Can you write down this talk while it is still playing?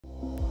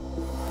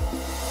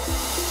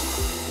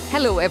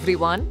Hello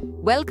everyone,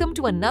 welcome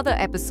to another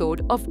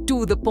episode of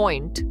To The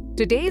Point.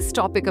 Today's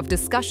topic of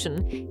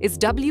discussion is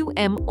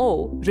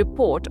WMO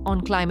Report on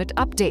Climate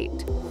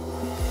Update.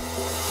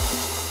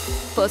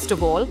 First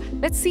of all,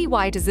 let's see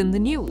why it is in the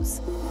news.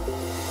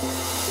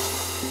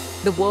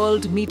 The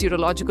World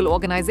Meteorological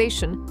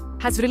Organization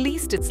has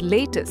released its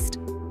latest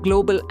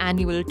Global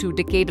Annual to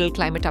Decadal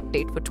Climate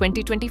Update for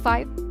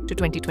 2025 to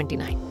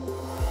 2029.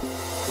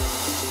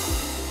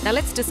 Now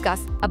let's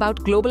discuss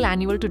about Global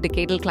Annual to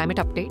Decadal Climate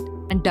Update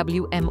and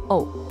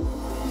WMO.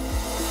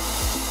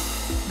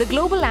 The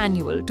Global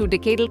Annual to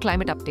Decadal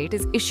Climate Update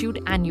is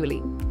issued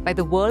annually by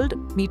the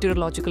World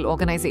Meteorological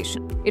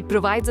Organization. It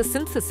provides a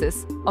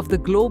synthesis of the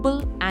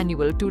Global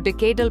Annual to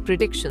Decadal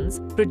predictions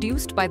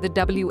produced by the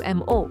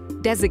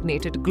WMO,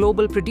 designated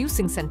Global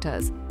Producing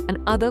Centers and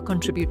other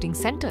contributing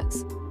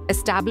centers.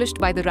 Established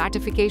by the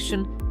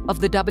ratification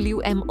of the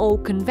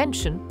WMO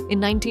Convention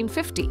in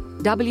 1950,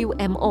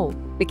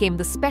 WMO became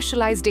the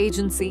specialized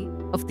agency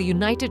of the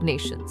United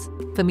Nations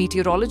for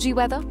meteorology,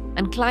 weather,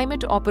 and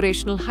climate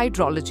operational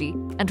hydrology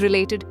and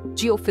related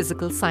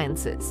geophysical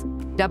sciences.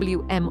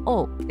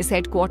 WMO is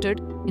headquartered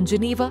in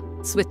Geneva,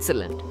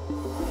 Switzerland.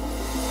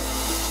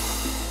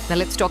 Now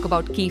let's talk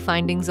about key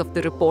findings of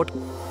the report.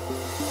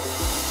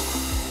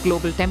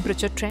 Global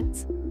temperature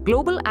trends.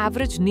 Global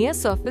average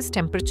near-surface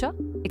temperature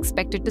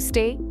expected to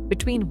stay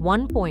between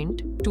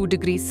 1.2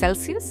 degrees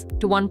Celsius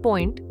to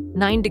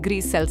 1.9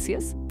 degrees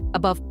Celsius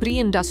above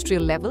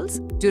pre-industrial levels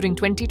during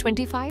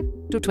 2025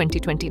 to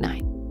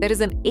 2029. There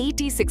is an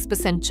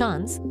 86%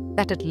 chance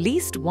that at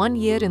least 1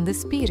 year in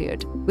this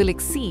period will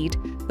exceed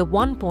the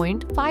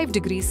 1.5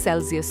 degrees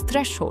Celsius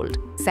threshold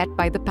set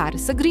by the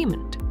Paris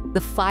Agreement. The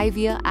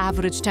 5-year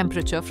average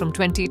temperature from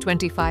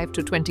 2025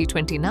 to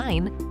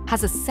 2029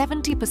 has a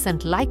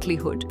 70%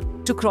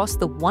 likelihood to cross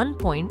the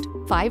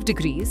 1.5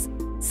 degrees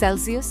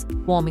Celsius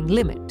warming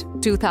limit.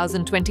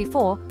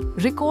 2024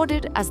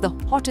 recorded as the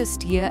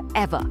hottest year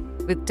ever,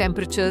 with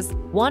temperatures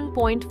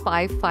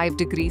 1.55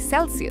 degrees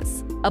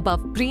Celsius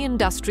above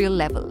pre-industrial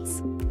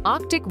levels.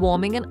 Arctic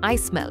warming and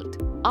ice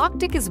melt.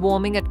 Arctic is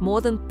warming at more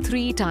than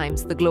 3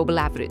 times the global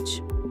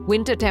average.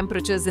 Winter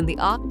temperatures in the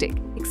Arctic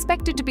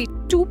expected to be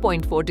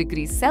 2.4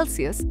 degrees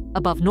Celsius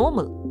above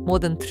normal, more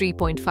than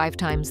 3.5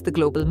 times the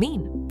global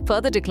mean.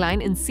 Further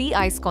decline in sea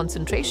ice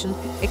concentration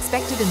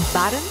expected in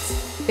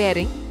Barents,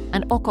 Bering,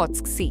 and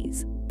Okhotsk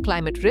seas.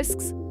 Climate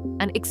risks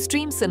and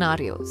extreme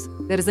scenarios.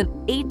 There is an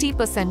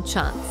 80%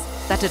 chance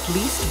that at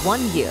least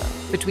 1 year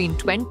between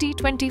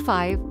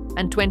 2025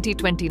 and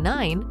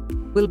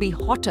 2029 will be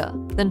hotter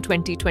than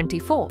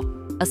 2024.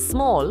 A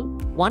small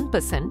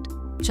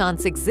 1%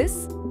 chance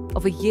exists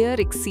of a year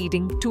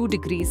exceeding 2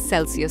 degrees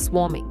Celsius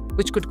warming,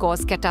 which could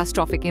cause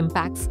catastrophic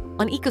impacts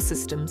on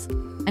ecosystems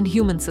and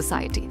human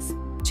societies.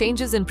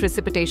 Changes in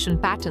precipitation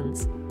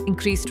patterns,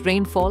 increased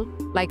rainfall,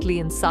 likely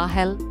in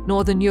Sahel,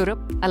 Northern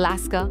Europe,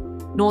 Alaska,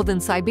 Northern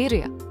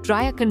Siberia.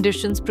 Drier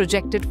conditions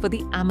projected for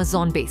the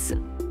Amazon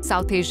basin.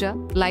 South Asia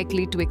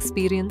likely to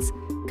experience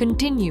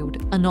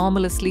continued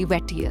anomalously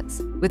wet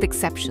years, with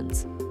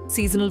exceptions.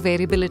 Seasonal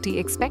variability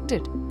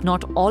expected.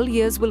 Not all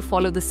years will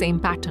follow the same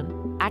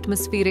pattern.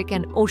 Atmospheric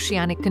and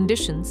oceanic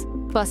conditions.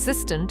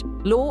 Persistent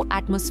low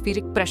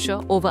atmospheric pressure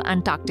over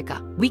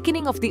Antarctica.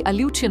 Weakening of the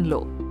Aleutian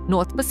Low,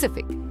 North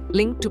Pacific,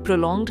 linked to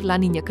prolonged La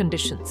Niña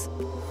conditions.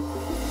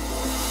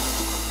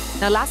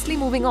 Now lastly,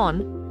 moving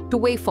on to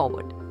way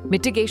forward.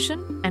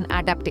 Mitigation and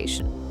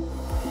adaptation.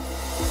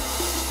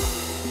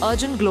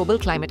 Urgent global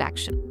climate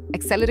action.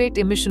 Accelerate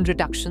emission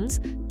reductions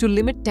to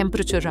limit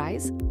temperature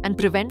rise and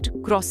prevent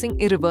crossing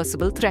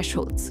irreversible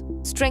thresholds.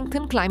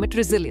 Strengthen climate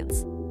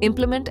resilience.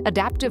 Implement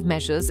adaptive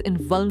measures in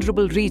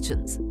vulnerable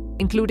regions,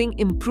 including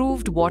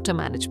improved water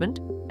management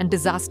and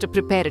disaster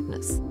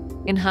preparedness.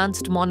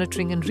 Enhanced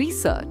monitoring and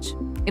research.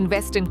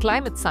 Invest in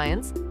climate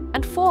science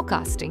and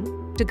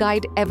forecasting to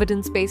guide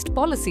evidence-based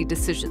policy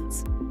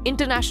decisions.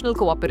 International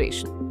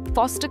cooperation.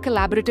 Foster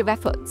collaborative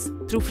efforts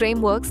through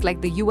frameworks like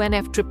the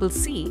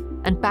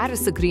UNFCCC and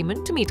Paris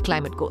Agreement to meet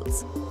climate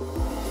goals.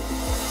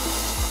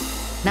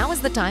 Now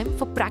is the time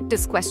for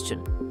practice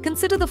question.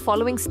 Consider the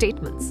following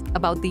statements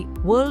about the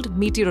World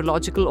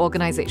Meteorological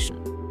Organization.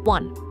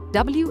 1.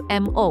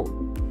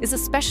 WMO is a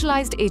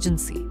specialized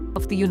agency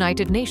of the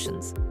United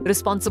Nations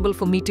responsible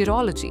for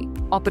meteorology,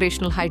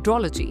 operational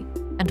hydrology,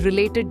 and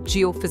related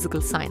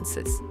geophysical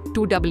sciences.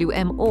 2.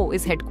 WMO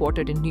is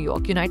headquartered in New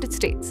York, United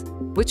States.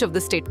 Which of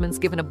the statements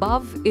given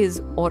above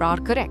is or are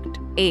correct?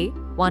 A.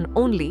 1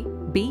 only.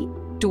 B.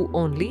 2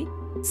 only.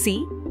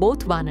 C.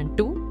 Both 1 and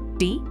 2.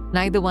 D.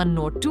 Neither 1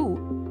 nor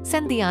 2.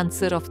 Send the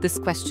answer of this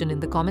question in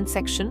the comment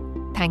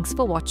section. Thanks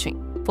for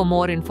watching. For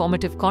more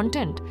informative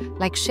content,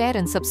 like, share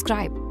and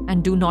subscribe.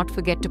 And do not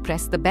forget to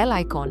press the bell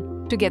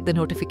icon to get the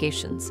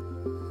notifications.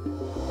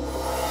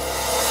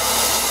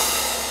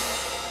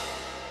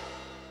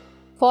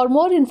 For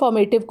more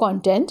informative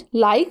content,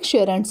 like,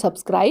 share and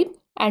subscribe.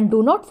 And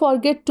do not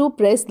forget to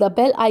press the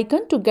bell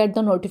icon to get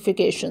the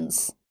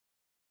notifications.